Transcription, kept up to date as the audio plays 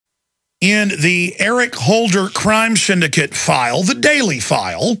in the Eric Holder crime syndicate file, the daily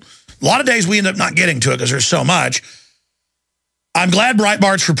file. A lot of days we end up not getting to it because there's so much. I'm glad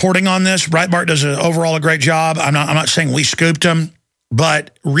Breitbart's reporting on this. Breitbart does overall a great job. I'm not saying we scooped him,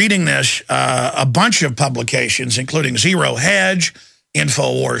 but reading this, a bunch of publications, including Zero Hedge,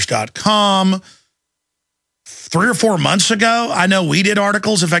 Infowars.com, 3 or 4 months ago, I know we did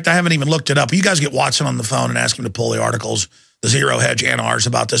articles. In fact, I haven't even looked it up. You guys get Watson on the phone and ask him to pull the articles, the Zero Hedge and ours,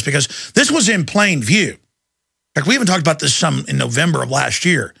 about this, because this was in plain view. In fact, we even talked about this some in November of last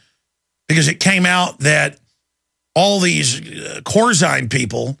year, because it came out that all these Corzine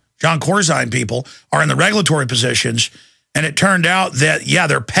people, John Corzine people, are in the regulatory positions, and it turned out that, yeah,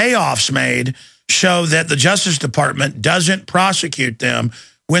 their payoffs made show that the Justice Department doesn't prosecute them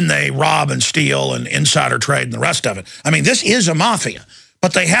when they rob and steal and insider trade and the rest of it. I mean, this is a mafia,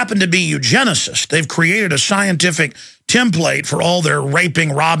 but they happen to be eugenicists. They've created a scientific template for all their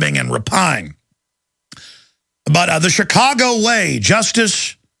raping, robbing, and rapine. But the Chicago Way,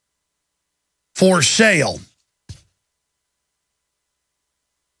 justice for sale.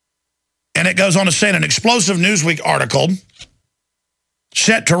 And it goes on to say in an explosive Newsweek article,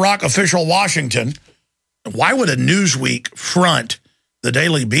 set to rock official Washington. Why would a Newsweek front the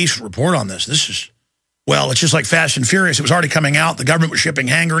Daily Beast report on this? This is, well, it's just like Fast and Furious. It was already coming out. The government was shipping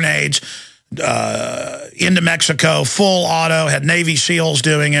hand grenades into Mexico, full auto, had Navy SEALs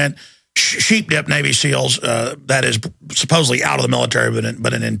doing it, sheep dip Navy SEALs, that is supposedly out of the military,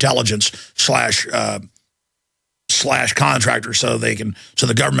 but an intelligence slash contractor, so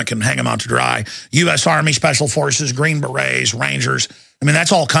the government can hang them out to dry. U.S. Army, Special Forces, Green Berets, Rangers. I mean,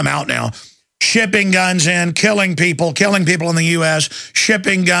 that's all come out now. Shipping guns in, killing people in the U.S.,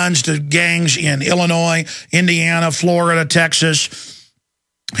 shipping guns to gangs in Illinois, Indiana, Florida, Texas,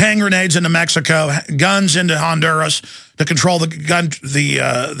 hand grenades into Mexico, guns into Honduras to control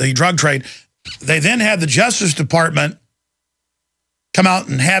the drug trade. They then had the Justice Department come out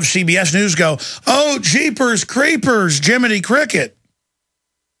and have CBS News go, oh, jeepers creepers, Jiminy Cricket.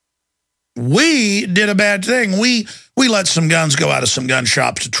 We did a bad thing. We let some guns go out of some gun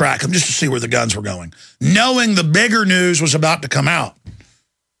shops to track them just to see where the guns were going, knowing the bigger news was about to come out.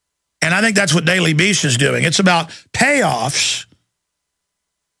 And I think that's what Daily Beast is doing. It's about payoffs.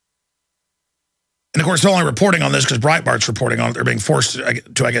 And, of course, they're only reporting on this because Breitbart's reporting on it. They're being forced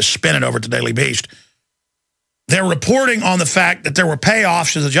to, I guess, spin it over to Daily Beast. They're reporting on the fact that there were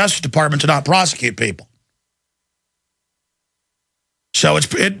payoffs to the Justice Department to not prosecute people. So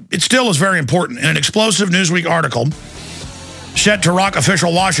it still is very important. In an explosive Newsweek article, set to rock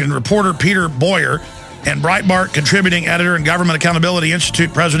official Washington, reporter Peter Boyer and Breitbart contributing editor and Government Accountability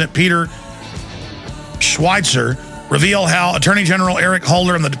Institute President Peter Schweitzer reveal how Attorney General Eric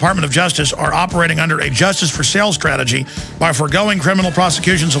Holder and the Department of Justice are operating under a justice for sale strategy by foregoing criminal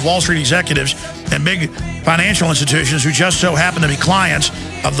prosecutions of Wall Street executives and big financial institutions who just so happen to be clients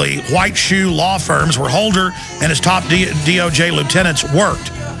of the white shoe law firms where Holder and his top DOJ lieutenants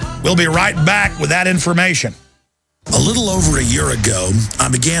worked. We'll be right back with that information. A little over a year ago, I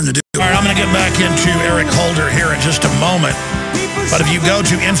began to do... All right, I'm going to get back into Eric Holder here in just a moment. But if you go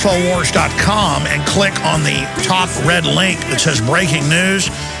to Infowars.com and click on the top red link that says breaking news,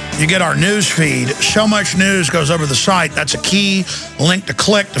 you get our news feed. So much news goes over the site. That's a key link to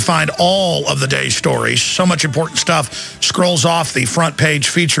click to find all of the day's stories. So much important stuff scrolls off the front page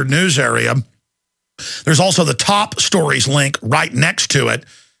featured news area. There's also the top stories link right next to it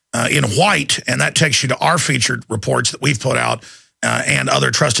in white, and that takes you to our featured reports that we've put out and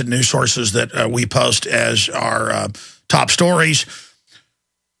other trusted news sources that we post as our top stories.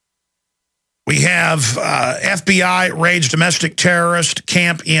 We have FBI raids domestic terrorist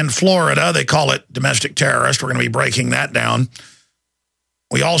camp in Florida. They call it domestic terrorist. We're going to be breaking that down.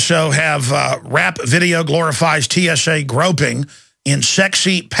 We also have rap video glorifies TSA groping in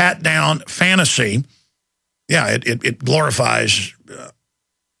sexy pat-down fantasy. Yeah, it glorifies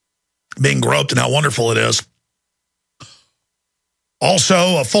being groped and how wonderful it is.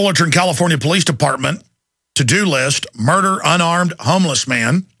 Also, a Fullerton, California Police Department to-do list, murder unarmed homeless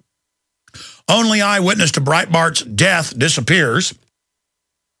man. Only eyewitness to Breitbart's death disappears.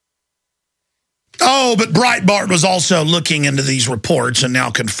 Oh, but Breitbart was also looking into these reports and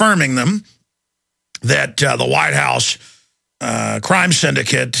now confirming them, that the White House crime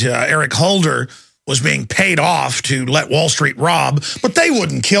syndicate, Eric Holder, was being paid off to let Wall Street rob, but they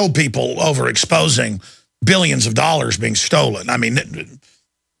wouldn't kill people over exposing billions of dollars being stolen. I mean,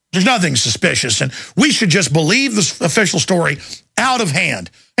 there's nothing suspicious, and we should just believe this official story out of hand.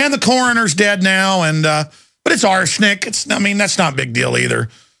 And the coroner's dead now, and but it's arsenic. I mean, that's not a big deal either.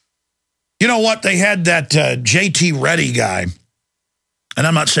 You know what? They had that J.T. Reddy guy And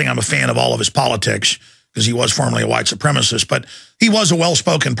I'm not saying I'm a fan of all of his politics, because he was formerly a white supremacist, but he was a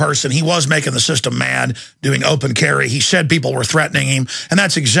well-spoken person. He was making the system mad, doing open carry. He said people were threatening him, and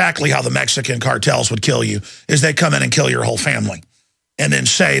that's exactly how the Mexican cartels would kill you, is they come in and kill your whole family and then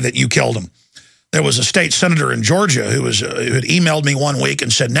say that you killed them. There was a state senator in Georgia who had emailed me one week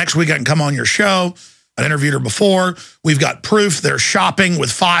and said, next week I can come on your show. I interviewed her before. We've got proof they're shopping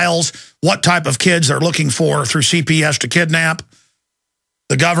with files, what type of kids they're looking for through CPS to kidnap.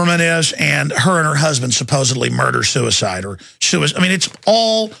 The government is, and her husband supposedly murder-suicide or suicide. I mean, it's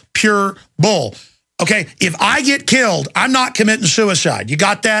all pure bull. Okay, if I get killed, I'm not committing suicide. You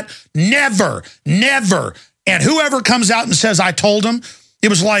got that? Never, never. And whoever comes out and says I told him, it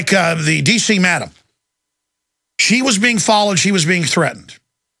was like the D.C. madam. She was being followed. She was being threatened.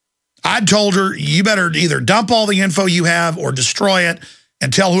 I told her, you better either dump all the info you have or destroy it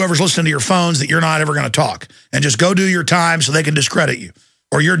and tell whoever's listening to your phones that you're not ever going to talk. And just go do your time so they can discredit you.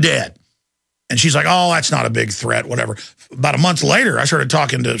 Or you're dead. And she's like, oh, that's not a big threat, whatever. About a month later, I started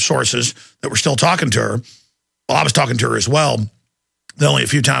talking to sources that were still talking to her. Well, I was talking to her as well, only a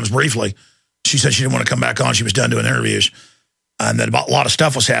few times briefly. She said she didn't want to come back on. She was done doing interviews. And that a lot of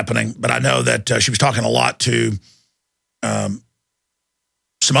stuff was happening. But I know that she was talking a lot to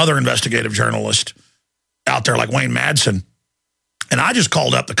some other investigative journalists out there like Wayne Madsen. And I just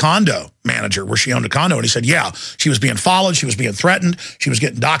called up the condo manager where she owned a condo, and he said, yeah, she was being followed. She was being threatened. She was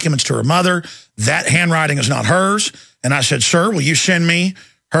getting documents to her mother. That handwriting is not hers. And I said, sir, will you send me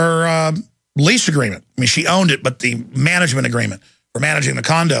her lease agreement? I mean, she owned it, but the management agreement for managing the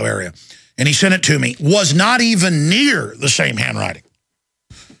condo area. And he sent it to me. Was not even near the same handwriting.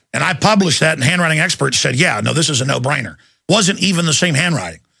 And I published that, and handwriting experts said, yeah, no, this is a no-brainer. Wasn't even the same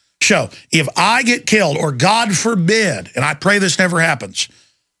handwriting. So if I get killed, or God forbid, and I pray this never happens,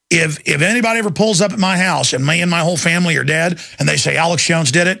 if anybody ever pulls up at my house and me and my whole family are dead and they say Alex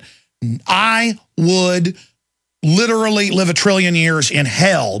Jones did it, I would literally live 1 trillion years in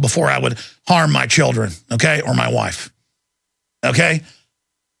hell before I would harm my children, okay, or my wife, okay?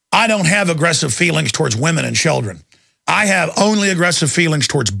 I don't have aggressive feelings towards women and children. I have only aggressive feelings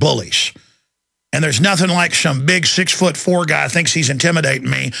towards bullies. And there's nothing like some big 6'4" guy thinks he's intimidating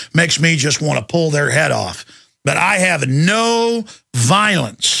me, makes me just want to pull their head off. But I have no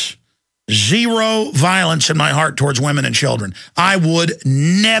violence, zero violence in my heart towards women and children. I would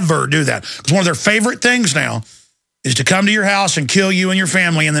never do that. Because one of their favorite things now is to come to your house and kill you and your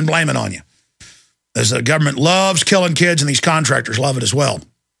family and then blame it on you. As the government loves killing kids, and these contractors love it as well.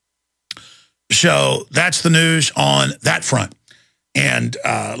 So that's the news on that front. And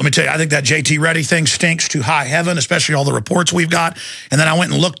let me tell you, I think that J.T. Reddy thing stinks to high heaven, especially all the reports we've got. And then I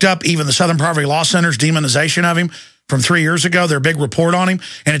went and looked up even the Southern Poverty Law Center's demonization of him from 3 years ago, their big report on him.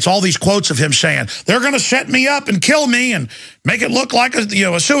 And it's all these quotes of him saying, they're going to set me up and kill me and make it look like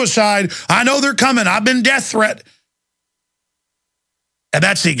a suicide. I know they're coming. I've been death threat. And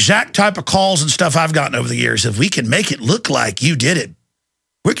that's the exact type of calls and stuff I've gotten over the years. If we can make it look like you did it,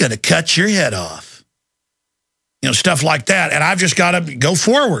 we're going to cut your head off. You know, stuff like that. And I've just got to go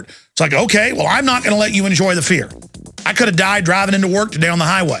forward. It's like, okay, well, I'm not going to let you enjoy the fear. I could have died driving into work today on the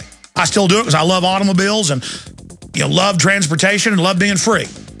highway. I still do it because I love automobiles and, you know, love transportation and love being free.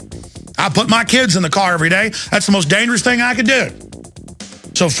 I put my kids in the car every day. That's the most dangerous thing I could do.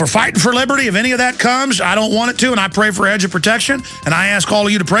 So for fighting for liberty, if any of that comes, I don't want it to, and I pray for edge of protection, and I ask all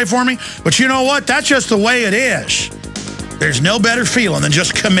of you to pray for me. But you know what? That's just the way it is. There's no better feeling than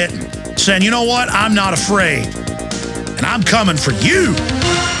just committing. Saying, you know what? I'm not afraid. And I'm coming for you.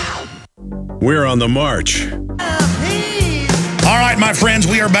 We're on the march. All right, my friends,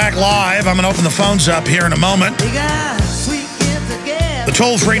 we are back live. I'm going to open the phones up here in a moment. The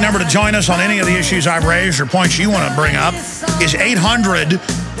toll-free number to join us on any of the issues I've raised or points you want to bring up is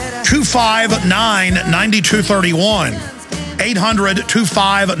 800-259-9231.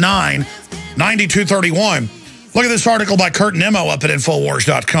 800-259-9231. Look at this article by Kurt Nimmo up at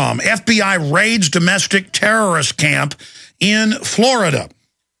Infowars.com. FBI raids domestic terrorist camp in Florida.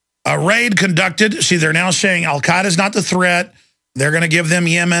 A raid conducted. See, they're now saying Al-Qaeda's not the threat. They're going to give them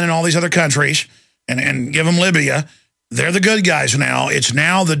Yemen and all these other countries and give them Libya. They're the good guys now. It's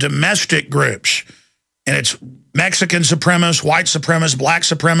now the domestic groups. And it's Mexican supremacists, white supremacists, black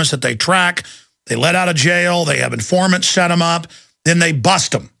supremacists that they track. They let out of jail. They have informants set them up. Then they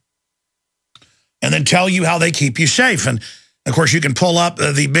bust them. And then tell you how they keep you safe. And, of course, you can pull up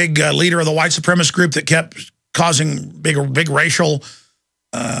the big leader of the white supremacist group that kept causing big racial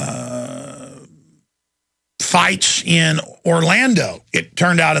fights in Orlando. It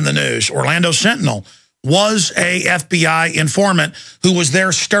turned out in the news. Orlando Sentinel was a FBI informant who was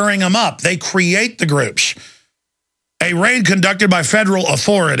there stirring them up. They create the groups. A raid conducted by federal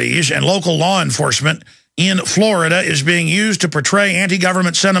authorities and local law enforcement in Florida is being used to portray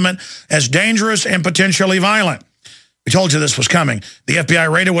anti-government sentiment as dangerous and potentially violent. We told you this was coming. The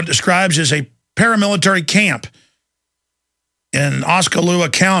FBI raided what it describes as a paramilitary camp in Oskaloosa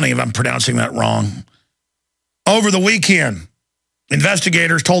County, if I'm pronouncing that wrong. Over the weekend,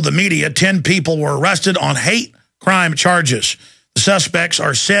 investigators told the media 10 people were arrested on hate crime charges. The suspects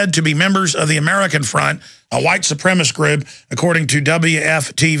are said to be members of the American Front, a white supremacist group, according to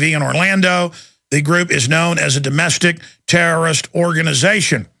WFTV in Orlando. The group is known as a domestic terrorist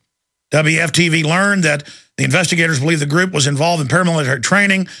organization. WFTV learned that the investigators believe the group was involved in paramilitary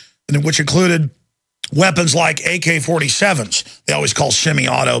training, which included weapons like AK-47s. They always call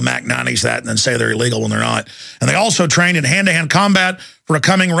semi-auto Mac-90s that and then say they're illegal when they're not. And they also trained in hand-to-hand combat for a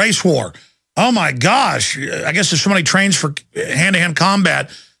coming race war. Oh, my gosh. I guess if somebody trains for hand-to-hand combat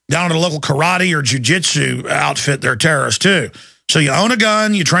down at a local karate or jiu-jitsu outfit, they're terrorists, too. So you own a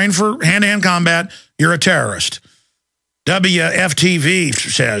gun, you train for hand-to-hand combat, you're a terrorist. WFTV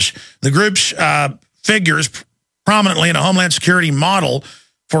says the group's figures prominently in a Homeland Security model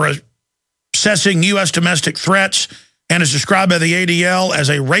for assessing U.S. domestic threats and is described by the ADL as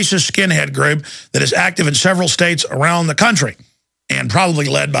a racist skinhead group that is active in several states around the country and probably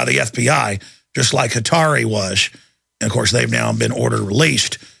led by the FBI, just like Hatari was. And, of course, they've now been ordered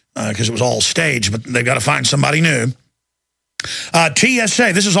released because it was all staged, but they've got to find somebody new.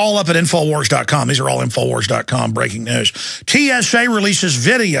 TSA, this is all up at Infowars.com. These are all Infowars.com breaking news. TSA releases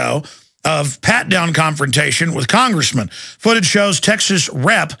video of pat-down confrontation with congressman. Footage shows Texas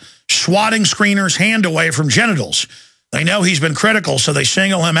rep swatting screener's hand away from genitals. They know he's been critical, so they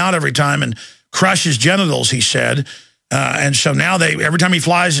single him out every time and crush his genitals, he said. And so now every time he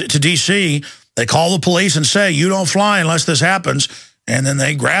flies to D.C., they call the police and say, you don't fly unless this happens, and then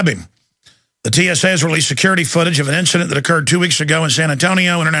they grab him. The TSA has released security footage of an incident that occurred 2 weeks ago in San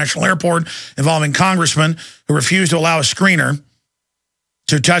Antonio International Airport involving congressmen who refused to allow a screener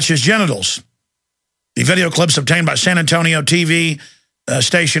to touch his genitals. The video clips obtained by San Antonio TV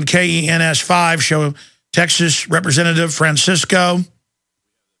station KENS5 show Texas Representative Francisco.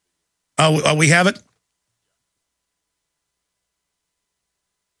 Oh, we have it?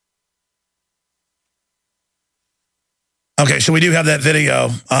 Okay, so we do have that video.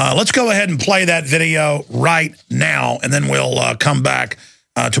 Let's go ahead and play that video right now, and then we'll come back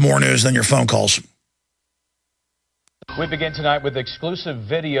to more news than your phone calls. We begin tonight with exclusive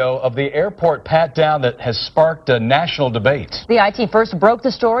video of the airport pat-down that has sparked a national debate. The I-Team first broke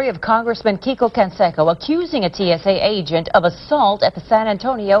the story of Congressman Kiko Canseco accusing a TSA agent of assault at the San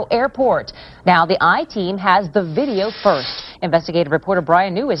Antonio airport. Now the I-Team has the video first. Investigative reporter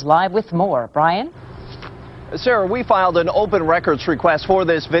Brian New is live with more. Brian? Sarah, we filed an open records request for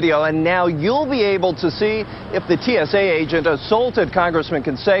this video, and now you'll be able to see if the TSA agent assaulted Congressman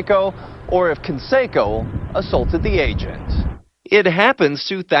Canseco or if Canseco assaulted the agent. It happens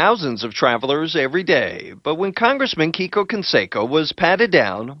to thousands of travelers every day, but when Congressman Kiko Canseco was patted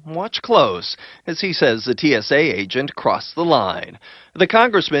down, watch close, as he says the TSA agent crossed the line. The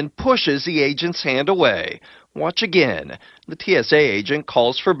congressman pushes the agent's hand away. Watch again. The TSA agent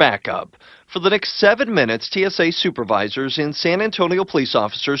calls for backup. For the next 7 minutes, TSA supervisors and San Antonio police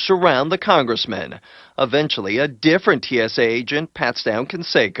officers surround the congressman. Eventually, a different TSA agent pats down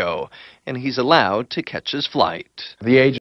Canseco, and he's allowed to catch his flight. The agent